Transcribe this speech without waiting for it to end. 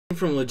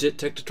From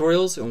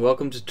LegitTechTutorials, and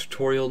welcome to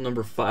tutorial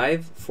number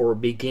 5 for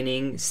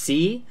beginning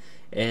C.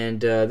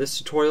 And this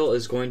tutorial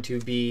is going to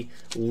be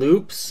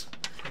loops,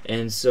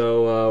 and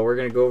so we're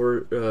going to go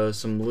over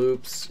some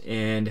loops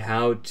and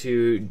how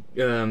to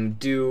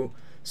do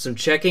some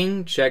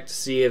checking, check to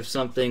see if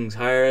something's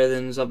higher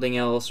than something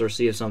else or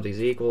see if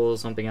something's equal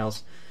to something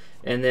else.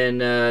 And then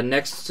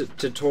next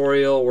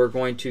tutorial we're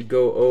going to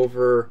go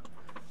over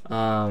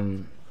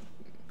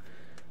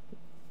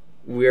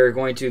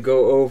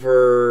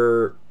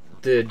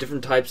the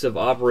different types of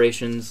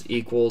operations,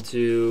 equal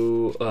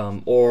to,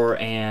 or,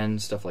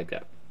 and, stuff like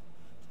that.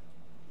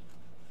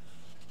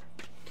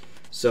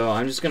 So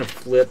I'm just going to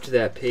flip to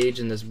that page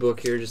in this book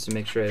here just to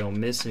make sure I don't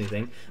miss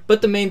anything.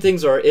 But the main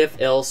things are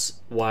if,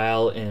 else,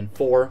 while, and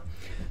for.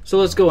 So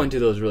let's go into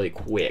those really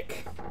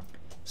quick.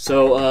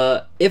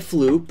 So if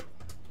loop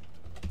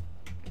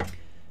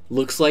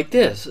looks like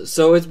this.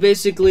 So it's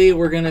basically,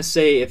 we're going to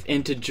say if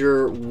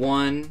integer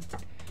 1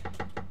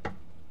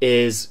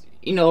 is,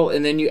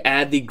 and then you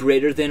add the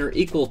greater than or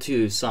equal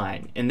to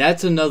sign. And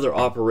that's another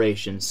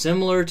operation,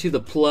 similar to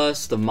the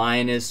plus, the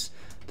minus,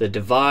 the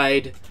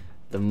divide,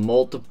 the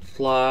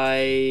multiply.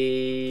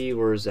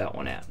 Where is that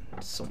one at?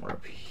 Somewhere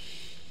up here.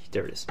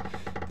 There it is.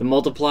 The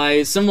multiply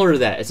is similar to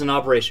that. It's an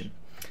operation.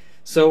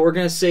 So we're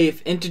going to say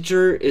if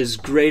integer is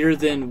greater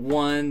than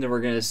 1, then we're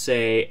going to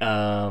say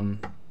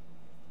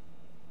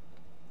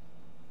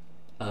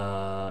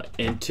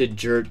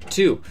integer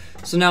 2.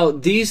 So now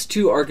these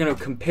two are going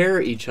to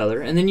compare each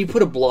other, and then you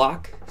put a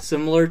block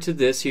similar to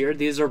this here.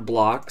 These are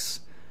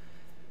blocks,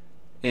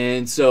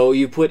 and so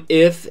you put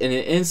if, and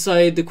then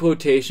inside the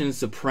quotations,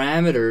 the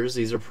parameters,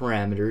 these are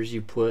parameters,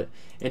 you put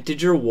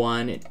integer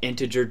 1 and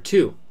integer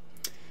 2.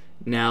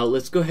 Now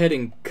let's go ahead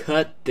and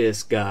cut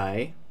this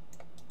guy.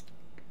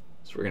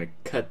 So we're going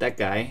to cut that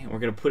guy, and we're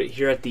going to put it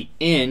here at the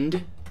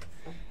end,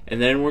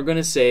 and then we're going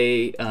to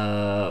say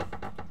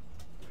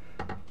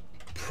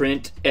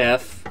print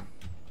f,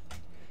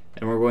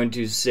 and we're going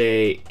to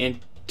say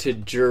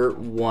integer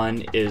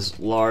 1 is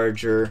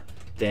larger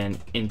than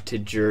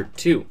integer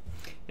 2,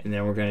 and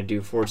then we're going to do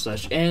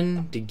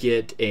 /n to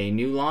get a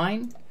new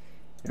line,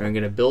 and we're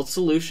going to build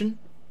solution.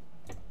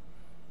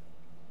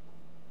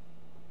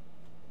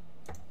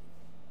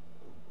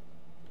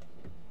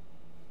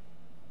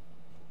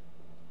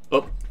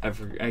 Oh,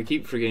 I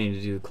keep forgetting to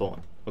do the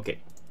colon. Okay.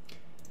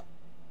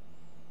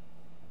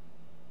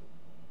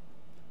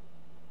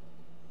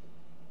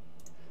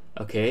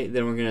 Okay,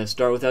 then we're going to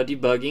start without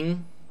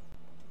debugging.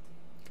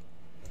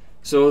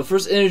 So the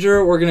first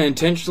integer, we're going to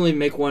intentionally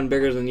make one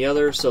bigger than the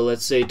other. So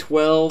let's say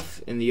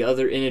 12, and the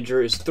other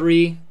integer is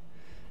 3.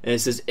 And it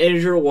says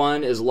integer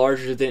 1 is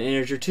larger than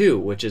integer 2,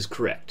 which is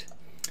correct.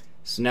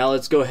 So now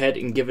let's go ahead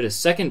and give it a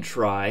second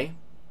try.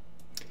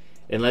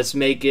 And let's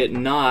make it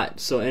not,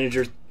 so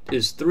integer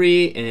is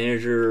 3, and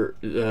integer,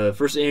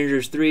 first integer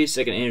is 3,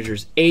 second integer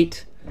is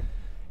 8.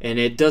 And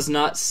it does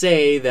not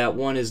say that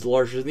one is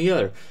larger than the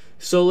other.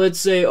 So let's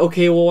say,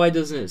 okay, well, why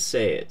doesn't it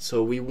say it?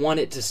 So we want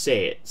it to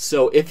say it.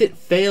 So if it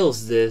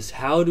fails this,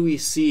 how do we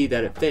see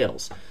that it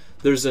fails?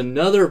 There's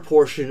another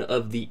portion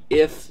of the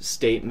if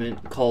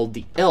statement called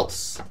the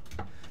else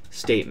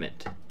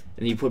statement.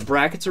 And you put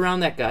brackets around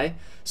that guy.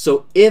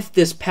 So if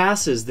this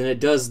passes, then it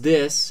does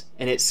this,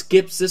 and it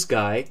skips this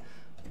guy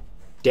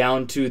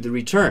down to the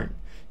return.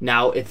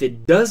 Now, if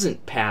it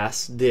doesn't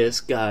pass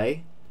this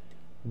guy,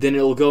 then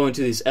it will go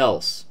into this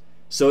else.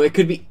 So it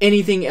could be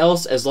anything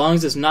else. As long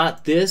as it's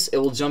not this, it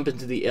will jump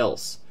into the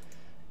else.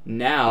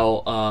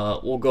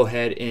 Now we'll go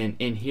ahead and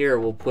in here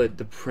we'll put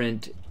the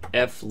print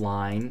f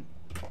line,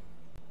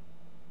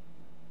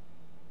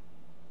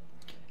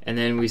 and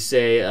then we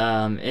say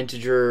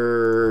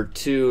integer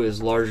 2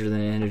 is larger than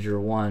integer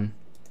 1.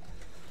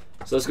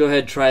 So let's go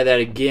ahead and try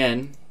that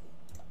again.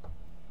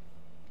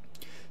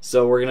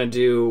 So we're gonna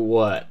do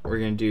what? We're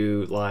gonna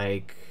do,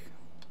 like,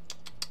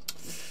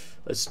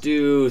 let's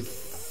do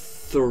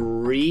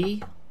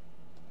 3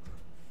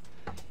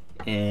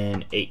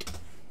 and 8.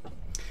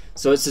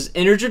 So it says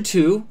integer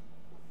 2,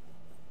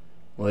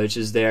 which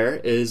is there,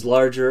 is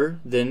larger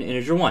than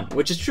integer 1,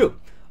 which is true.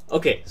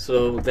 Okay,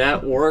 so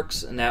that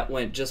works, and that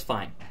went just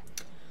fine.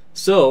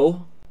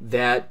 So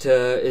that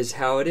is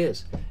how it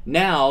is.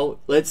 Now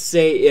let's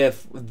say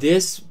if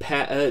this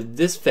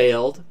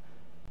failed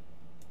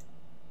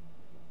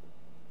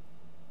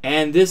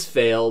and this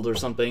failed or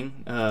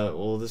something.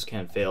 Well, this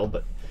can't fail,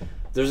 but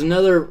there's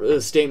another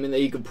statement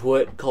that you could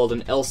put called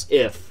an else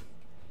if,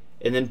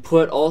 and then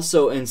put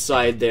also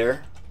inside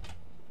there,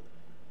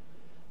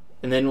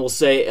 and then we'll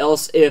say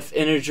else if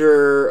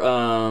integer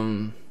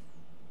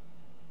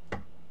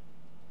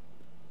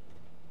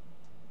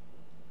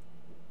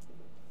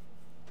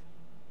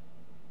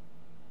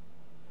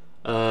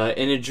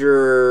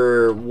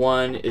integer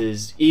 1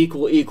 is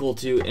equal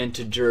to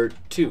integer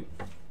 2.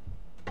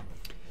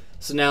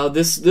 So now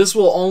this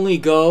will only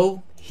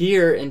go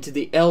here into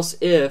the else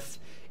if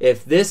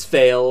this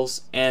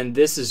fails and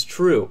this is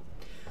true,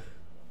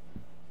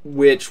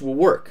 which will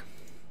work.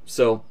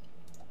 So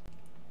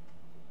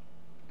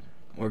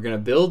we're going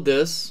to build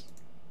this,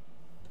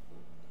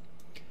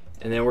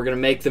 and then we're going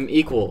to make them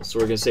equal. So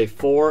we're going to say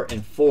 4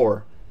 and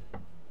 4.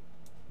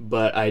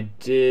 But I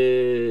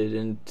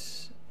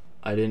didn't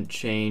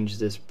change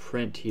this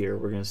print here.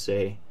 We're going to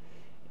say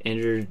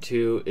integer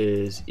 2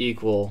 is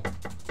equal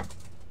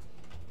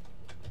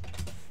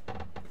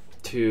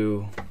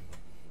to,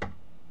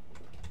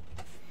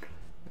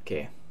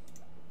 okay,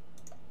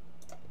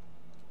 I'm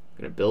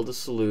going to build a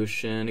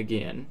solution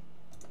again.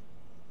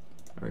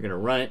 We're going to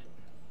run it.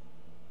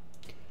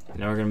 And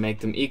now we're going to make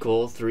them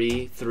equal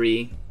 3,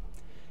 3.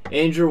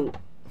 Integer.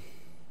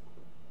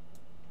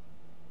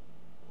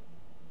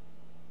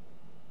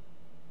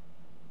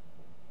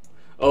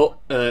 Oh,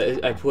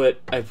 I put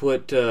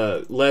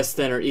less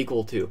than or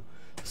equal to.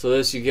 So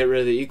this, you get rid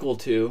of the equal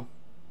to.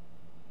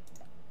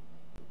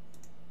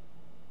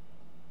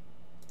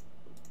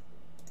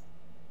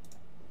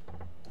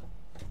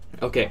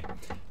 Okay,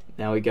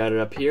 now we got it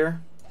up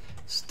here.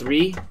 It's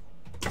 3,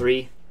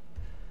 3.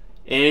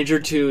 Integer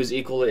 2 is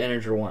equal to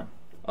integer 1.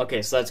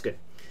 Okay, so that's good.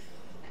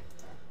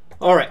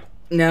 Alright,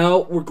 now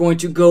we're going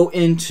to go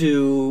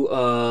into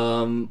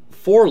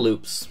for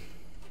loops.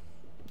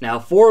 Now,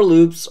 for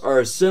loops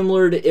are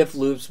similar to if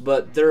loops,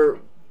 but they're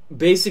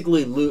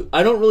basically loop.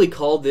 I don't really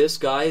call this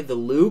guy the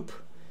loop.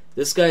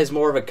 This guy is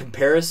more of a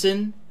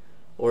comparison,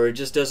 or it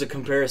just does a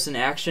comparison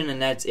action,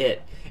 and that's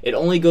it. It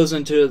only goes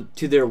into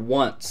there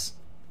once.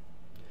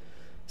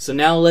 So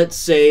now let's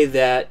say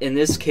that in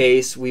this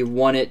case we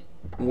wanted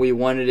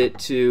it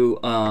to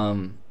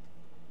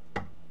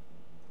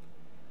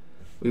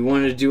we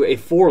wanted to do a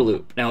for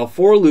loop. Now a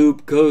for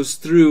loop goes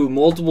through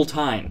multiple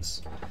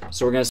times.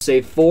 So we're going to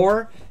say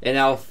for, and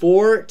now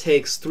for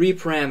takes 3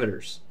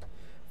 parameters.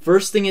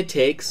 First thing it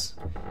takes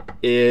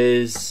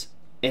is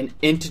an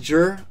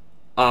integer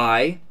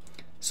I.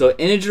 So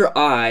integer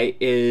I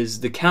is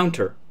the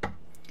counter.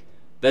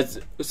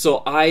 So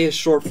I is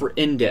short for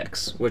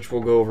index, which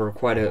we'll go over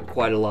quite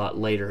a lot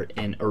later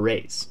in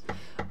arrays.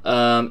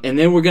 And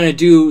then we're going to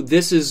do,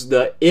 this is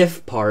the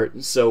if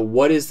part, so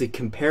what is the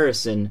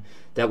comparison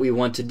that we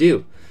want to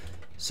do?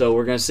 So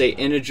we're going to say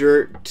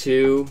integer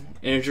 2,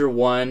 integer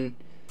 1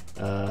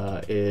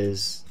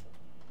 is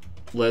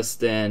less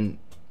than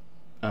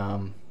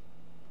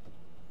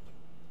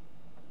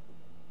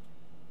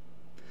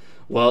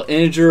well,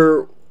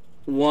 integer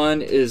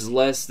 1 is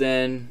less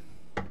than,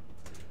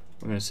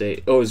 we're going to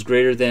say, oh, is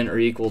greater than or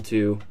equal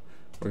to,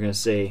 we're going to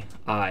say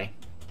I.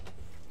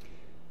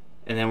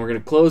 And then we're going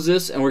to close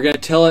this, and we're going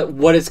to tell it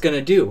what it's going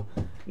to do.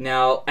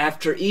 Now,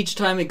 after each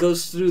time it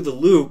goes through the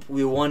loop,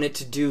 we want it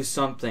to do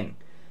something.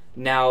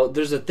 Now,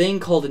 there's a thing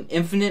called an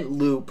infinite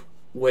loop,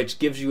 which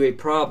gives you a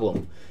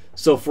problem.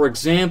 So, for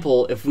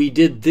example, if we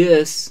did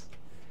this,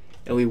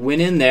 and we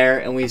went in there,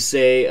 and we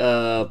say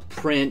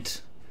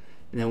print,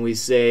 and then we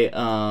say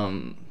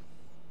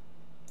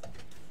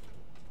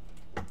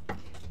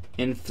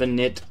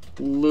infinite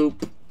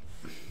loop,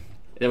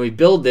 then we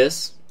build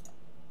this,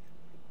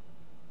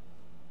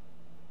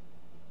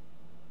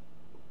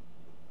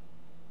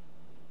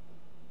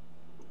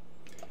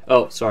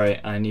 oh,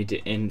 sorry, I need to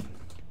end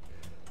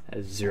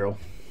at 0.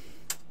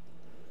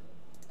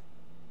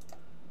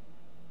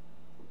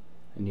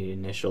 I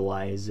need to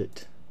initialize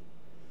it.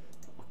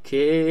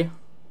 Okay.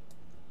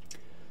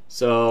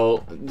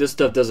 So this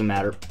stuff doesn't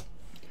matter.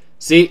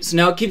 See, so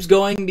now it keeps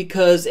going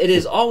because it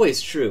is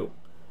always true.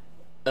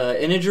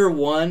 Integer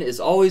 1 is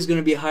always going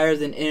to be higher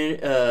than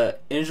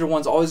integer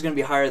 1 is always going to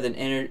be higher than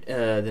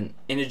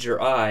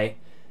integer I,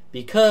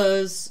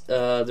 because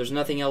there's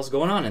nothing else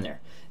going on in there.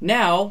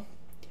 Now,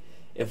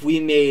 if we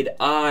made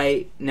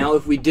I, now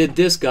if we did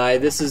this guy,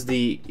 this is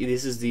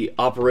the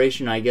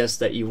operation, I guess,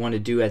 that you want to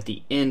do at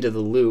the end of the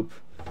loop.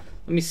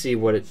 Let me see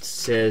what it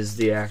says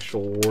the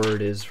actual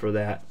word is for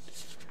that.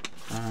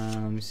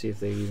 Let me see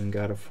if they even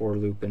got a for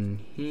loop in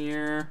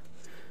here.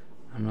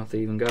 I don't know if they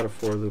even got a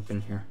for loop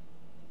in here.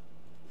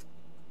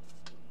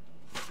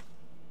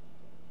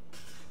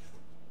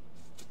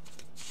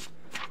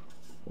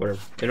 Whatever.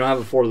 They don't have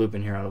a for loop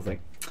in here, I don't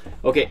think.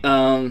 Okay,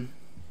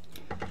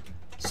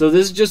 so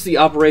this is just the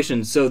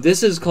operation. So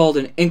this is called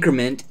an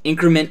increment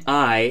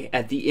I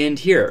at the end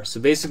here. So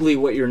basically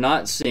what you're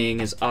not seeing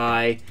is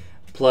I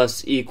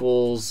plus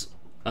equals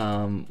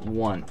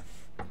 1.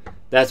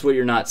 That's what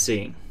you're not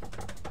seeing.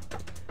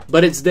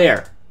 But it's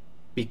there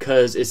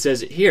because it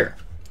says it here.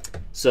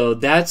 So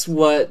that's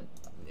what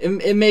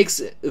it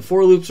makes. The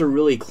for loops are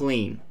really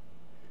clean.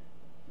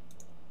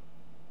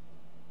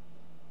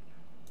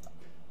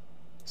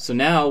 So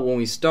now when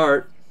we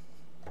start,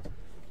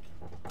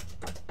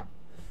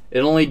 it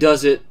only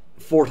does it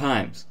 4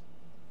 times.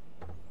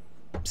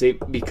 See,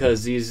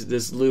 because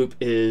this loop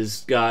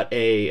is got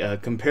a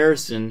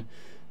comparison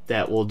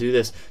that will do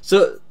this.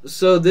 So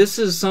this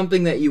is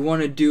something that you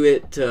want to do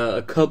it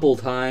a couple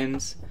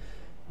times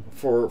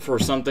for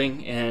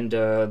something, and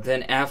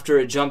then after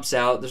it jumps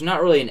out, there's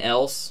not really an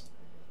else.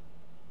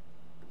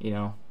 You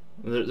know,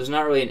 there's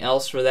not really an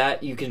else for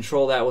that. You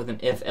control that with an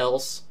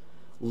if-else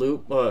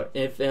loop,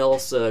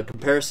 if-else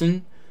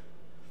comparison.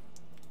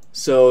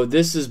 So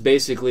this is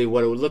basically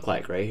what it would look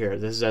like right here.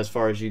 This is as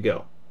far as you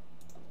go.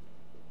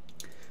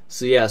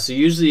 So yeah, so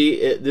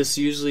usually this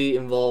usually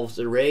involves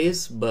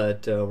arrays,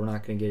 but we're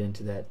not going to get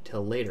into that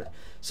till later.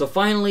 So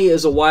finally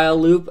is a while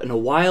loop, and a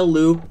while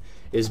loop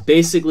is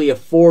basically a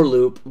for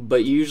loop,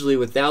 but usually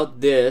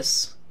without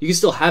this. You can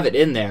still have it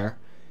in there,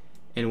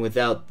 and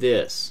without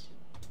this.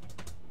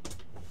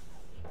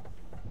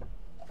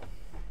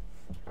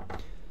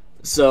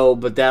 So,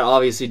 but that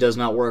obviously does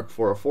not work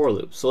for a for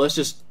loop. So let's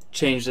just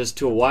change this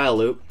to a while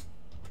loop.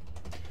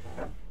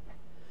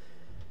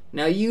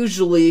 Now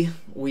usually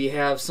we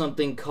have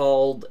something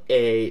called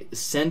a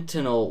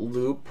sentinel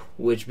loop,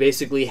 which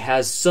basically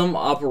has some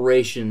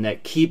operation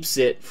that keeps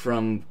it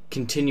from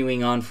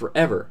continuing on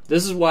forever.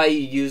 This is why you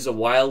use a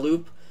while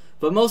loop,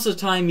 but most of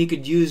the time you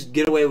could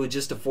get away with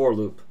just a for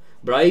loop.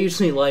 But I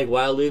usually like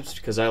while loops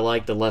because I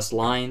like the less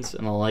lines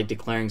and I like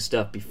declaring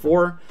stuff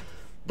before.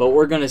 But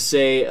we're gonna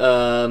say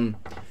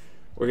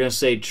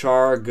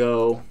char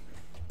go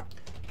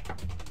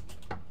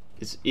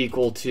is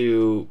equal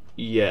to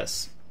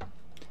yes.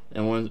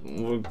 And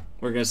we're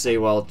going to say,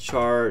 well,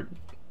 char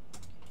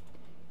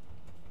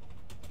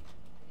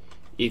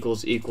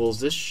equals,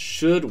 this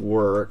should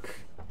work.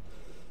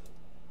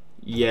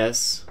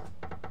 Yes.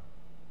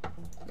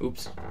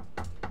 Oops.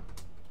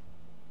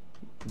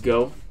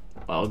 Go.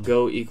 Well,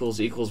 go equals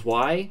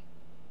y.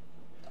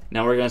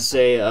 Now we're going to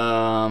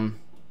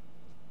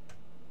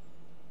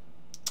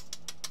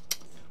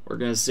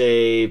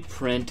say,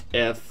 print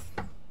f.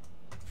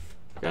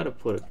 Got to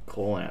put a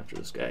colon after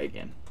this guy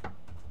again.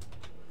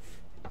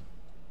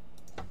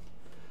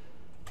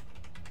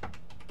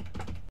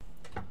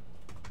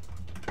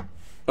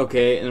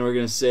 Okay, and we're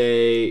going to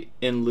say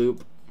in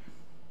loop.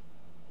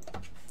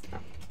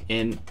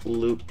 And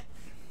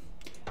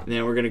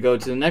then we're going to go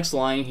to the next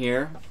line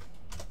here.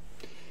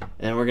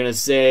 And we're going to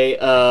say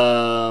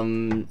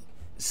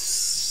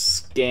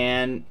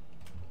scan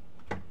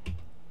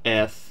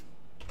f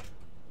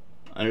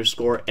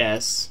underscore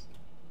s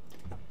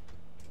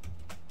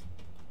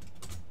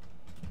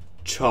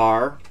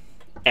char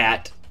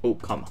at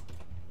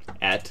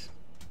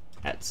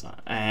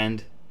sign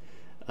and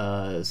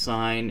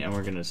sign, and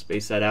we're going to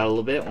space that out a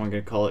little bit, and we're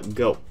going to call it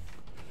go.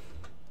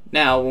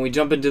 Now when we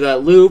jump into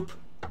that loop,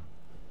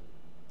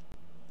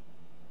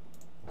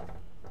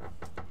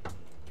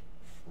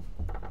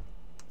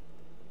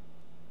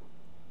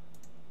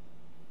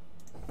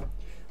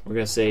 we're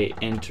going to say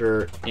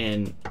enter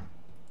in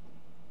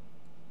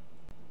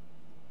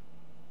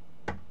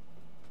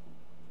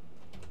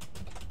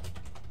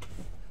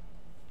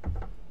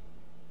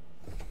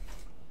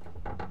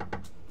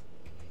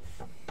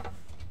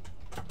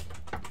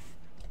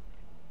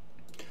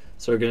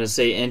So we're going to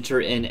say enter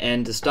in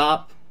n to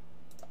stop.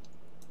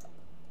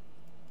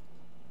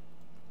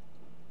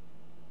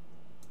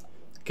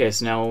 Okay,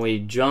 so now when we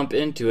jump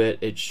into it,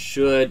 it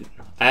should...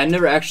 I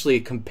never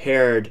actually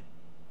compared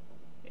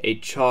a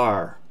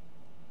char.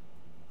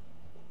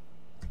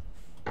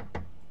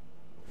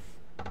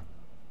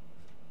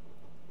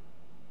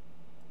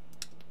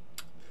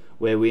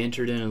 Wait, we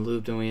entered in a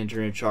loop, then we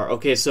entered in a char.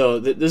 Okay, so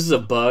this is a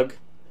bug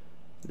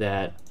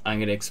that I'm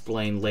going to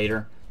explain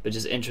later, but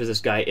just enter this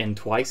guy in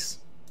twice.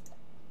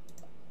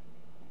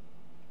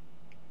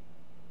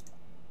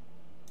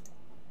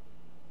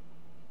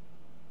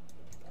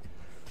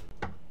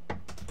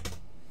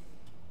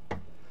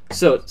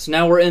 So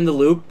now we're in the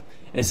loop,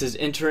 and it says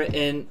enter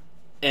in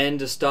n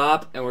to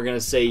stop, and we're going to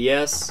say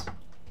yes.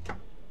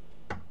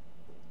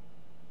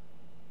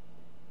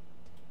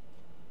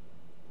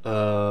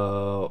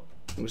 We'll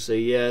say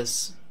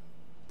yes.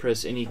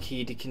 Press any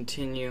key to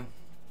continue.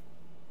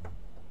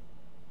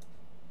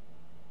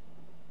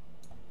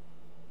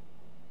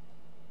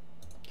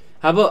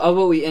 How about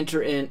we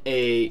enter in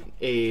a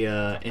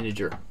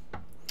integer?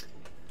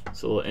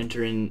 So we'll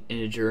enter in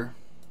integer.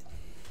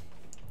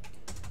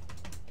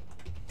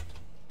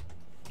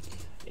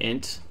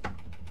 Int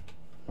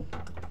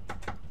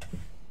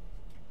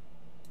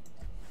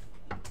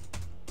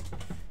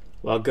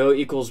well go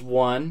equals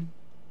 1,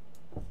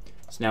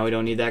 so now we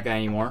don't need that guy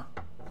anymore,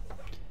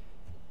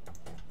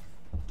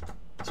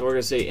 so we're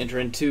going to say enter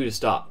in 2 to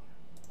stop.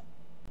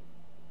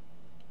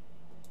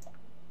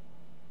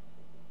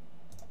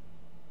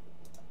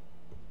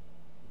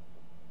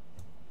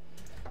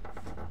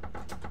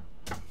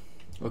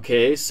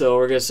 Okay, so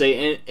we're going to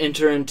say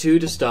enter in 2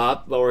 to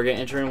stop, but we're going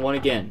to enter in 1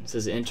 again. It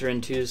says enter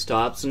in 2 to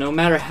stop. So no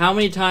matter how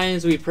many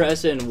times we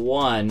press in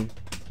 1,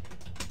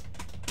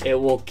 it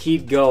will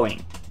keep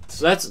going.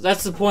 So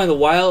that's the point of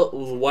the while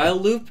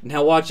loop.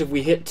 Now watch if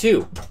we hit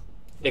 2.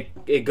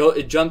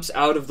 It jumps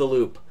out of the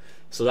loop.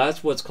 So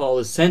that's what's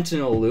called a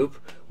sentinel loop,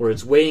 where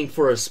it's waiting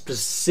for a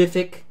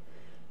specific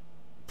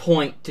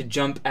point to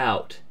jump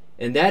out.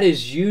 And that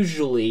is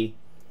usually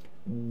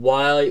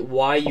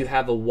why you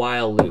have a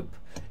while loop.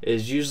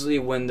 Is usually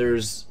when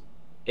there's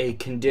a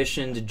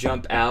condition to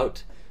jump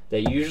out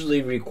that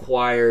usually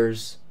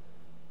requires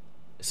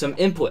some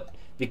input,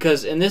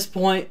 because in this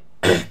point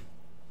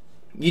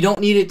you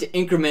don't need it to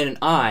increment an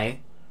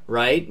I,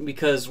 right?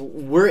 Because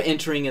we're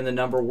entering in the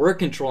number, we're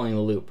controlling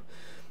the loop.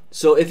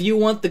 So if you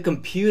want the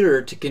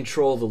computer to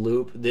control the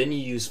loop, then you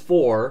use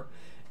for.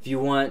 If you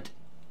want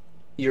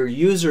your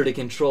user to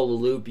control the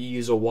loop, you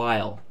use a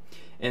while.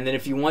 And then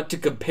if you want to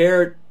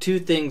compare two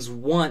things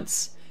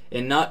once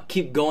and not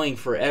keep going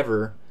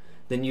forever,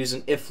 then use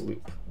an if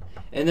loop.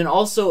 And then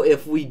also,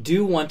 if we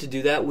do want to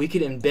do that, we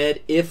could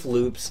embed if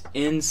loops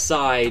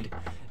inside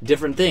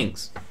different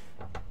things.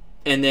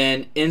 And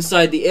then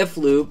inside the if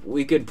loop,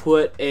 we could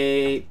put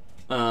a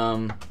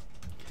for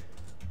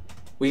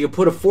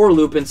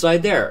loop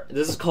inside there.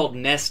 This is called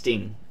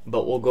nesting,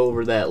 but we'll go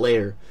over that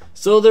later.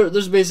 So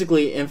there's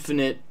basically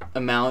infinite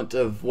amount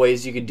of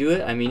ways you could do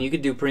it. I mean, you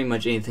could do pretty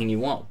much anything you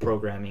want.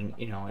 Programming,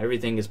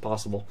 everything is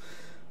possible.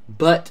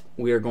 But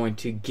we are going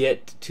to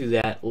get to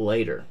that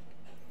later.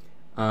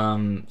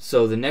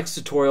 So the next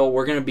tutorial,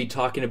 we're going to be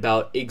talking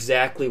about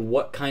exactly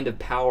what kind of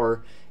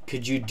power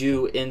could you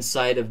do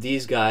inside of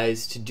these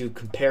guys to do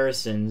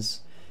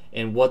comparisons,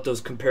 and what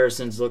those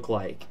comparisons look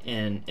like,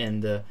 and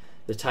the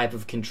type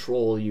of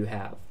control you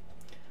have.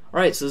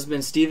 Alright, so this has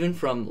been Steven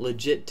from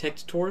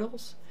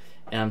LegitTechTutorials,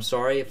 and I'm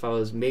sorry if I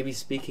was maybe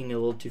speaking a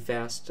little too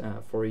fast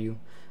for you.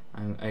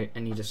 I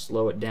need to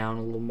slow it down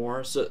a little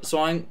more. So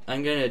I'm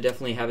going to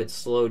definitely have it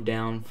slowed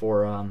down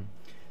for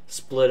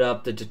split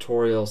up the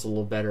tutorials a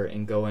little better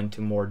and go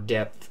into more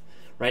depth.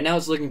 Right now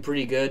it's looking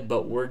pretty good,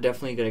 but we're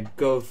definitely going to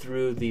go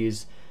through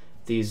these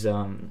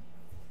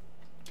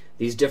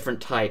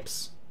different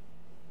types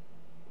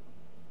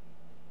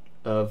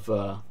of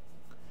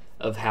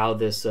how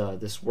this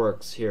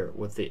works here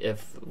with the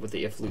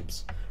if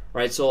loops.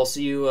 Alright, so I'll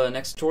see you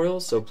next tutorial.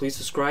 So please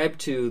subscribe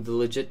to the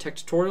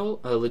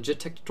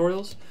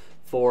LegitTechTutorials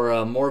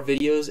for more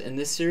videos in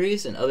this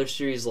series and other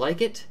series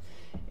like it.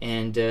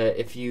 And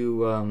if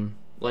you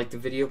like the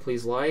video,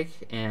 please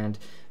like. And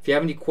if you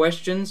have any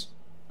questions,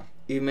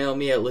 email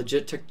me at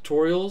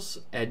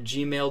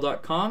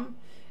legittechtutorials@gmail.com,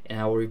 and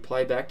I will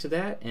reply back to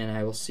that. And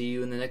I will see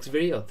you in the next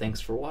video.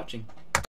 Thanks for watching.